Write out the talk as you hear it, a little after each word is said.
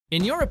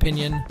In your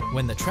opinion,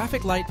 when the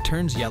traffic light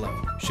turns yellow,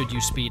 should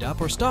you speed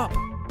up or stop?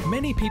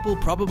 Many people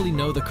probably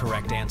know the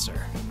correct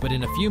answer, but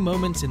in a few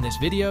moments in this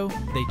video,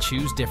 they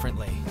choose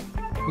differently.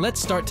 Let's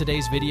start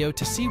today's video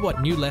to see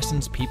what new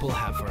lessons people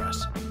have for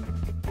us.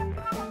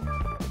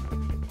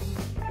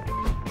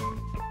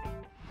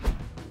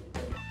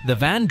 The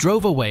van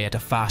drove away at a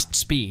fast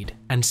speed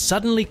and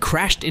suddenly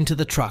crashed into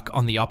the truck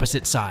on the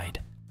opposite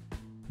side.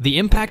 The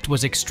impact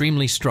was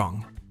extremely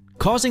strong,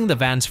 causing the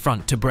van's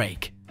front to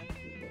break.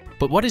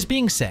 But what is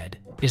being said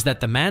is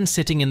that the man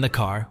sitting in the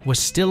car was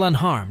still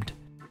unharmed,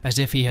 as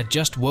if he had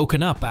just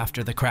woken up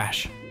after the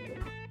crash.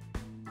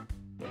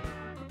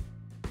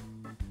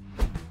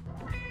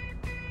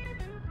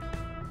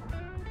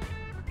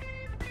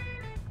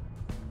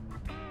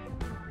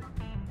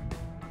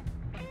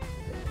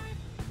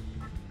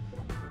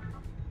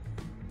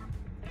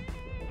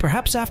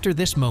 Perhaps after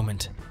this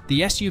moment,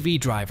 the SUV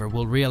driver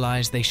will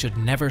realize they should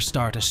never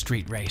start a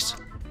street race.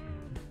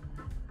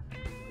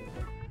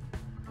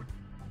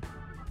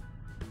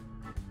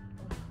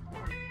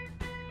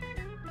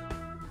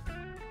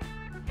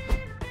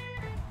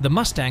 The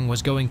Mustang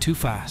was going too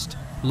fast,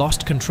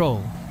 lost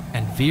control,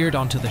 and veered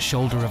onto the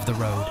shoulder of the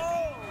road.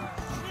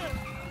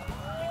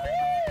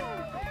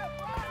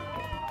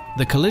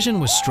 The collision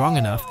was strong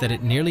enough that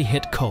it nearly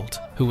hit Colt,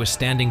 who was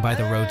standing by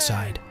the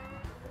roadside.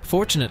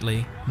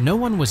 Fortunately, no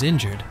one was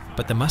injured,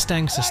 but the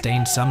Mustang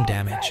sustained some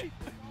damage.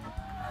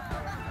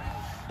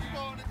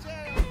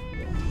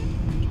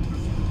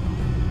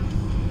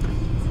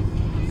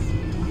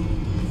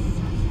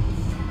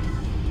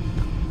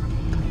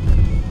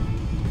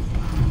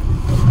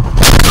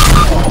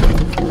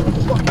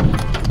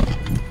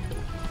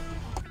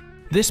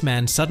 This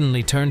man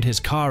suddenly turned his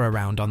car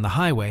around on the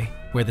highway,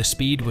 where the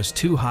speed was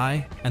too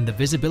high and the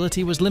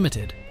visibility was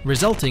limited,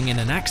 resulting in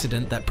an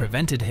accident that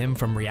prevented him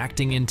from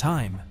reacting in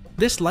time.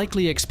 This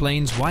likely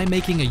explains why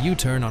making a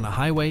U-turn on a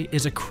highway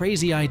is a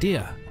crazy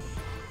idea.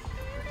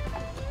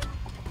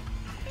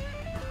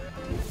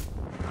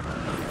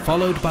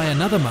 Followed by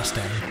another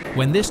Mustang,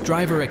 when this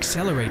driver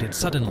accelerated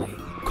suddenly,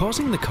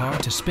 causing the car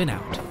to spin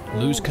out,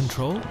 lose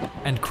control,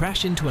 and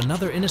crash into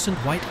another innocent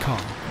white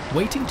car,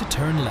 waiting to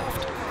turn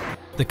left.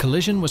 The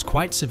collision was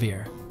quite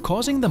severe,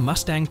 causing the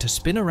Mustang to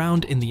spin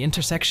around in the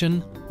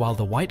intersection while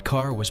the white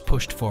car was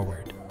pushed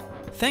forward.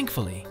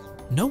 Thankfully,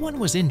 no one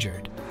was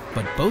injured,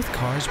 but both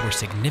cars were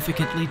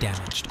significantly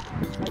damaged.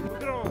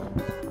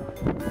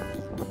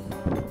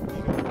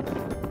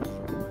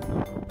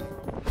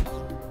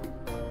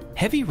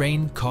 Heavy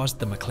rain caused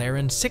the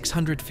McLaren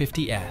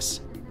 650S,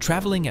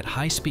 traveling at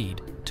high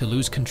speed, to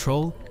lose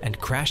control and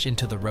crash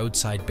into the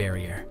roadside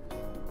barrier.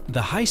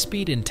 The high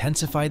speed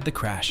intensified the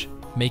crash,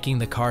 making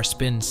the car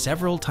spin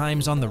several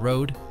times on the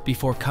road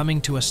before coming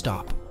to a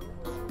stop.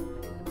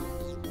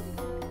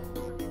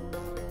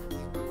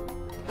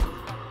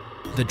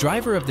 The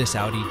driver of this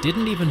Audi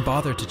didn't even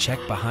bother to check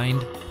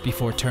behind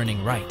before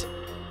turning right,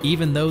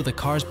 even though the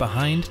cars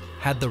behind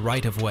had the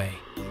right of way.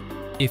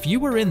 If you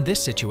were in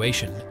this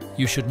situation,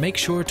 you should make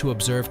sure to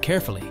observe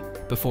carefully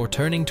before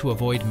turning to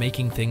avoid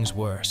making things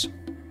worse.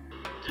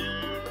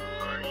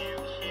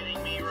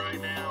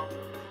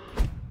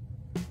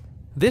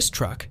 This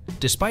truck,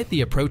 despite the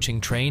approaching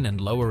train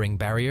and lowering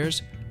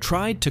barriers,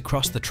 tried to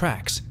cross the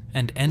tracks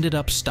and ended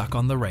up stuck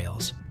on the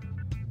rails.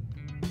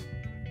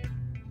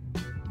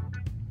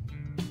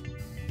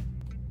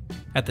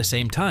 At the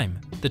same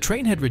time, the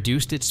train had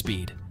reduced its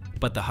speed,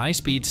 but the high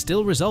speed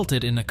still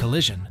resulted in a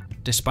collision,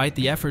 despite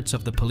the efforts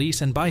of the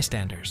police and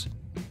bystanders.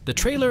 The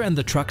trailer and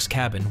the truck's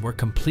cabin were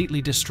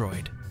completely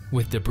destroyed,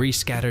 with debris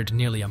scattered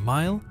nearly a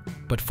mile,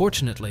 but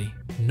fortunately,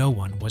 no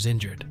one was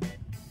injured.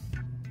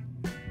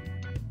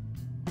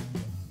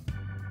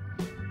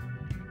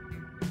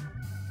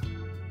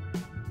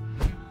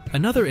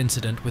 Another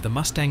incident with a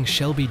Mustang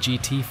Shelby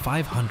GT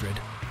 500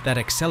 that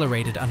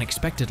accelerated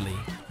unexpectedly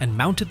and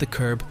mounted the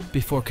curb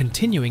before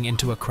continuing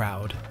into a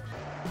crowd.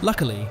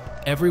 Luckily,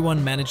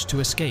 everyone managed to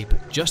escape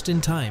just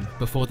in time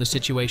before the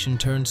situation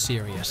turned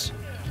serious.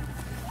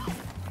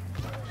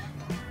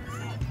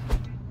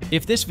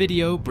 If this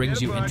video brings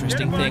you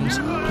interesting things,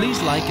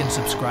 please like and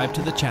subscribe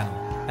to the channel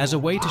as a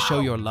way to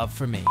show your love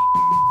for me.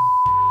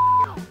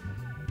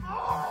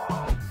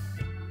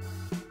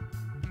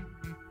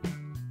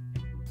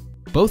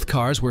 Both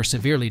cars were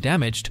severely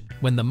damaged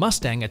when the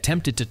Mustang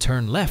attempted to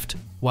turn left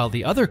while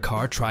the other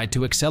car tried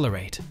to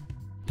accelerate.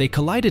 They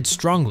collided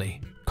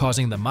strongly,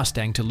 causing the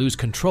Mustang to lose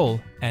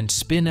control and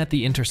spin at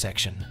the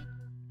intersection.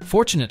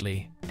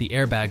 Fortunately, the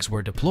airbags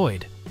were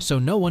deployed, so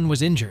no one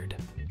was injured.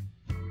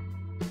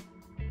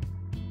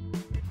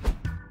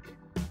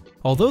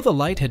 Although the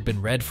light had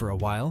been red for a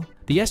while,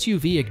 the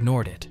SUV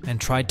ignored it and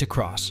tried to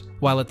cross,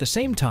 while at the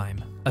same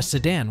time, a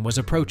sedan was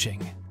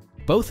approaching.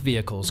 Both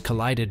vehicles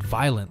collided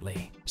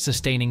violently,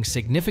 sustaining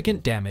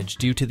significant damage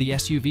due to the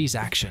SUV's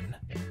action.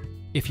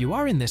 If you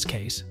are in this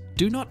case,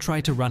 do not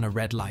try to run a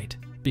red light,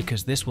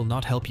 because this will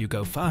not help you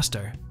go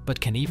faster, but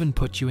can even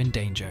put you in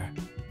danger.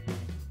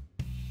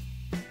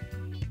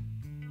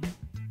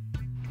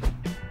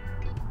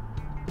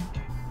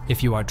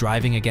 If you are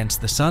driving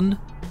against the sun,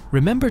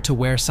 remember to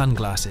wear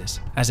sunglasses,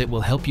 as it will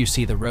help you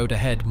see the road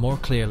ahead more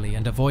clearly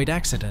and avoid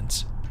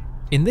accidents.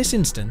 In this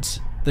instance,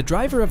 the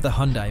driver of the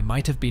Hyundai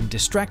might have been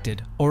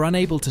distracted or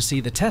unable to see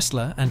the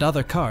Tesla and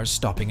other cars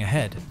stopping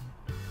ahead.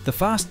 The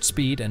fast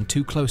speed and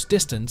too close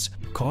distance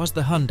caused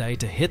the Hyundai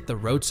to hit the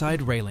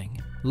roadside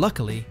railing.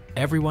 Luckily,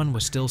 everyone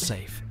was still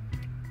safe.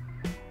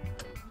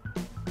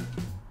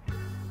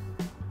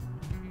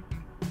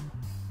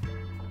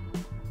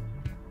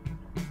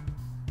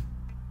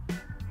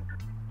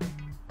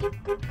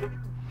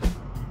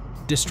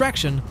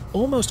 Distraction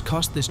almost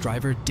cost this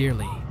driver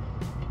dearly.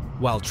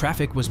 While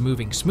traffic was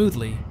moving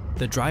smoothly,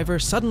 the driver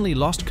suddenly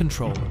lost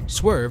control,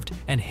 swerved,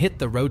 and hit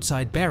the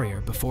roadside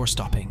barrier before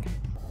stopping.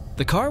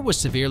 The car was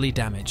severely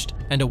damaged,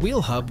 and a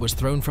wheel hub was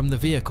thrown from the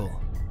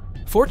vehicle.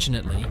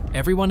 Fortunately,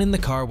 everyone in the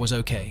car was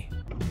okay.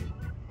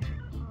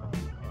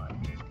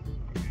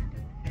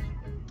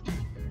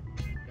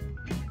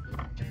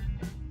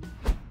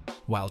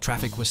 While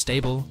traffic was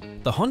stable,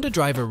 the Honda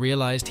driver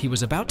realized he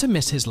was about to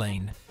miss his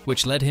lane,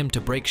 which led him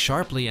to brake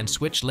sharply and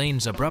switch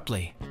lanes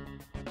abruptly.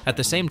 At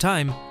the same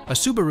time, a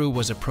Subaru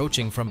was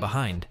approaching from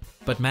behind,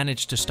 but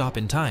managed to stop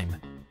in time.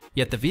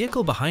 Yet the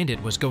vehicle behind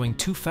it was going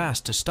too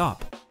fast to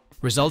stop,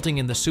 resulting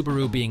in the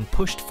Subaru being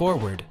pushed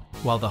forward,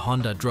 while the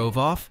Honda drove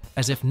off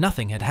as if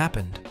nothing had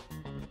happened.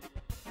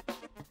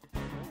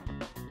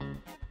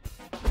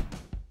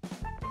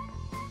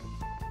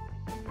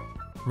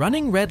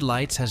 Running red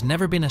lights has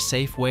never been a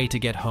safe way to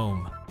get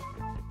home.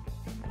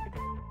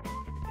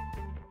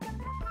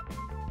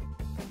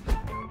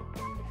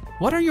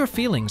 What are your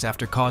feelings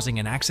after causing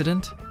an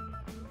accident?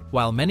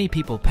 While many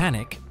people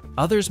panic,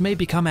 others may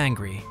become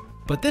angry,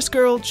 but this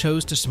girl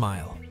chose to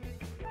smile.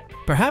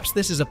 Perhaps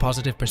this is a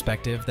positive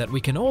perspective that we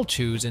can all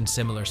choose in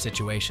similar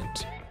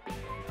situations.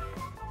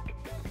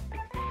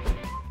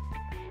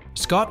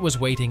 Scott was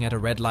waiting at a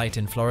red light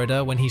in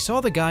Florida when he saw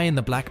the guy in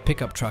the black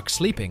pickup truck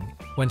sleeping.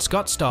 When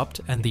Scott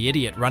stopped and the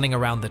idiot running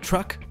around the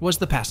truck was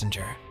the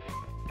passenger.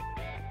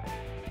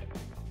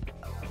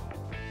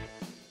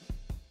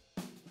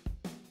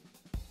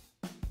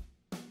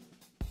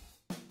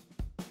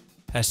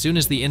 As soon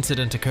as the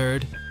incident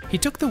occurred, he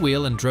took the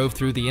wheel and drove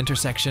through the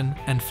intersection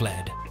and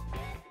fled.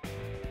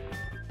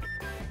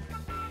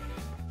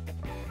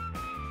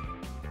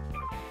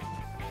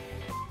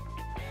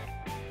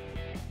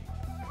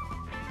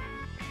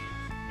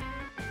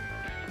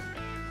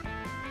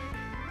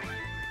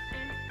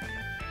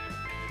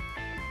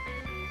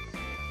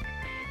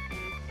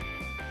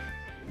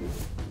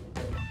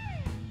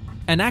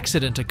 An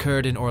accident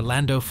occurred in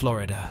Orlando,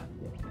 Florida.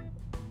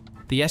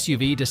 The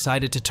SUV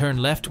decided to turn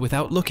left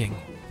without looking,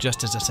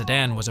 just as a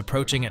sedan was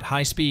approaching at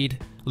high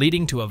speed,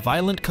 leading to a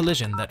violent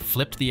collision that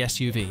flipped the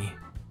SUV.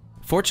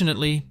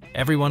 Fortunately,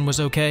 everyone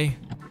was okay.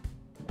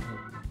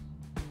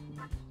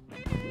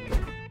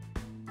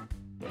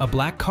 A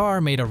black car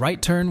made a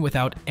right turn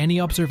without any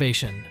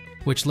observation,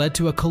 which led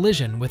to a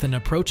collision with an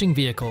approaching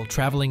vehicle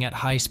traveling at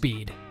high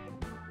speed.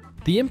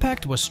 The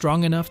impact was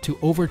strong enough to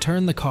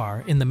overturn the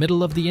car in the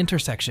middle of the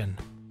intersection.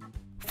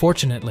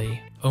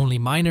 Fortunately, only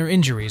minor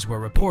injuries were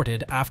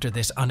reported after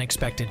this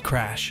unexpected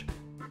crash.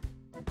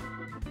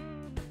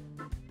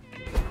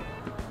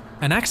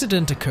 An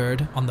accident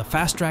occurred on the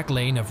fast-track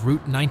lane of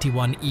Route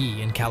 91E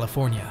in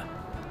California.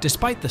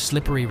 Despite the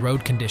slippery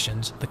road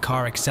conditions, the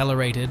car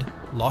accelerated,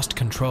 lost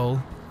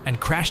control, and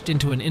crashed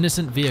into an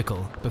innocent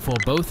vehicle before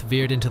both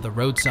veered into the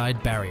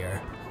roadside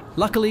barrier.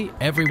 Luckily,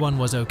 everyone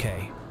was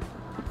okay.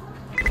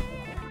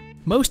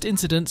 Most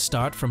incidents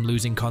start from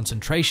losing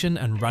concentration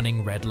and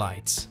running red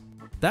lights.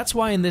 That's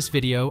why in this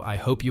video, I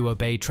hope you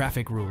obey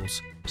traffic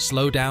rules.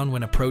 Slow down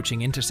when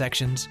approaching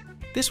intersections.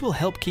 This will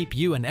help keep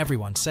you and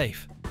everyone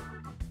safe.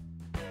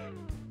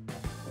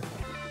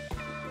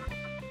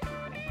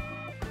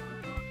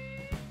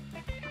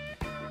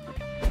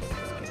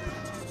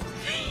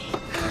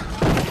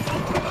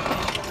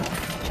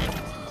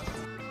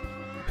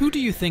 Who do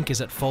you think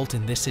is at fault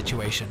in this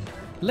situation?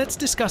 Let's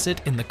discuss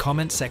it in the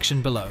comment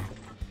section below.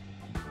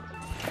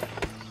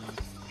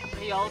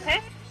 Are you all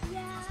okay?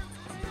 Yeah.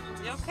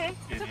 You okay?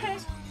 It's okay.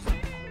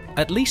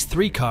 At least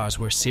 3 cars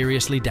were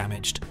seriously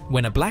damaged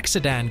when a black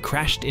sedan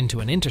crashed into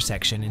an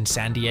intersection in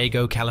San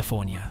Diego,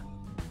 California.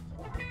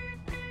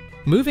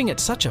 Moving at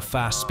such a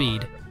fast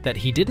speed that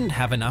he didn't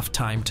have enough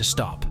time to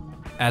stop.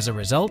 As a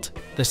result,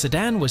 the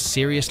sedan was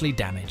seriously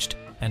damaged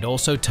and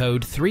also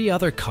towed 3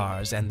 other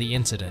cars and the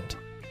incident.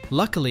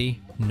 Luckily,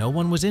 no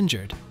one was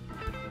injured.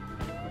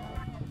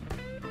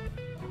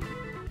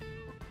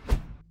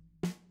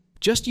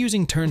 Just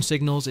using turn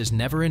signals is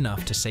never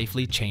enough to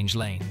safely change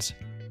lanes.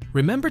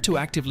 Remember to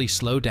actively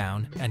slow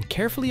down and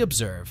carefully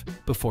observe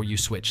before you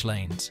switch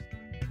lanes.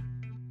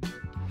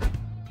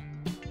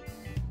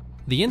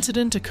 The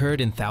incident occurred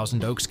in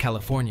Thousand Oaks,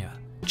 California,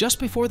 just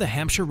before the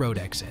Hampshire Road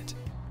exit.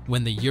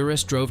 When the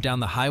Urus drove down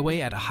the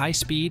highway at a high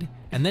speed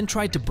and then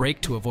tried to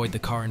brake to avoid the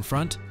car in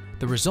front,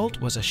 the result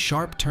was a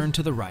sharp turn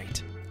to the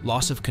right,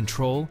 loss of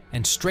control,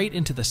 and straight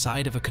into the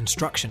side of a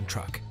construction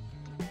truck.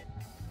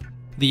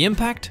 The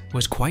impact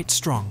was quite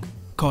strong,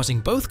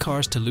 causing both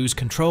cars to lose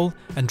control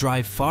and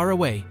drive far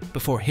away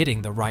before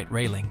hitting the right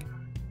railing.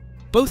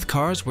 Both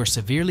cars were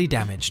severely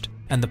damaged,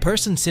 and the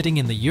person sitting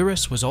in the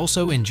Urus was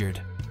also injured.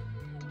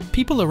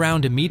 People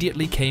around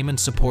immediately came and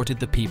supported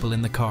the people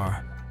in the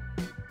car.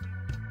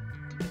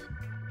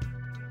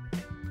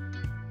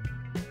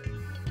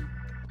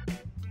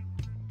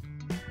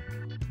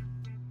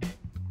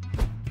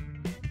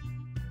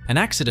 An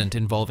accident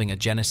involving a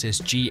Genesis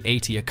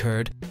G80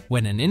 occurred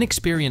when an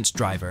inexperienced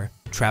driver,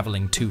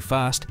 traveling too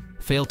fast,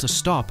 failed to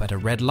stop at a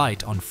red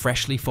light on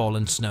freshly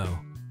fallen snow.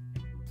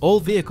 All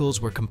vehicles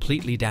were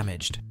completely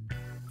damaged.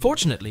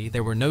 Fortunately,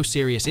 there were no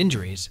serious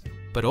injuries,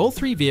 but all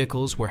 3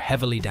 vehicles were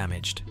heavily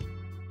damaged.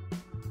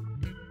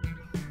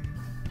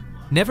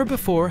 Never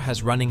before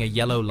has running a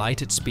yellow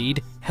light at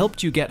speed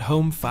helped you get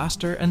home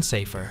faster and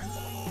safer.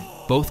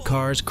 Both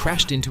cars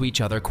crashed into each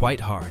other quite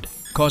hard,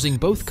 causing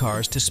both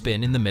cars to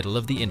spin in the middle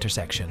of the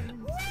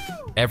intersection.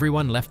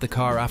 Everyone left the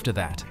car after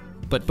that,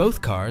 but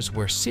both cars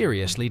were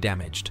seriously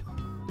damaged.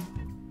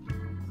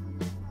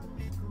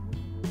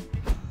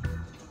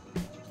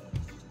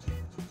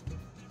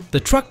 The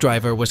truck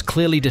driver was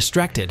clearly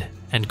distracted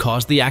and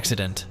caused the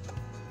accident.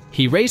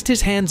 He raised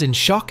his hands in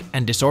shock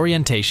and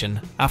disorientation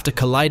after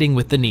colliding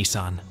with the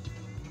Nissan.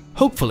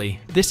 Hopefully,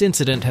 this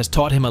incident has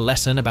taught him a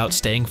lesson about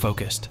staying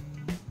focused.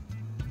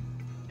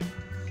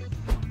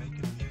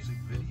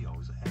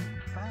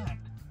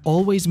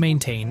 Always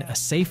maintain a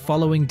safe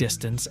following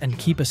distance and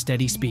keep a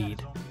steady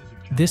speed.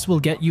 This will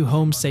get you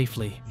home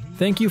safely.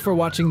 Thank you for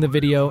watching the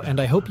video,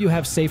 and I hope you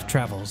have safe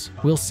travels.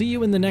 We'll see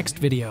you in the next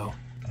video.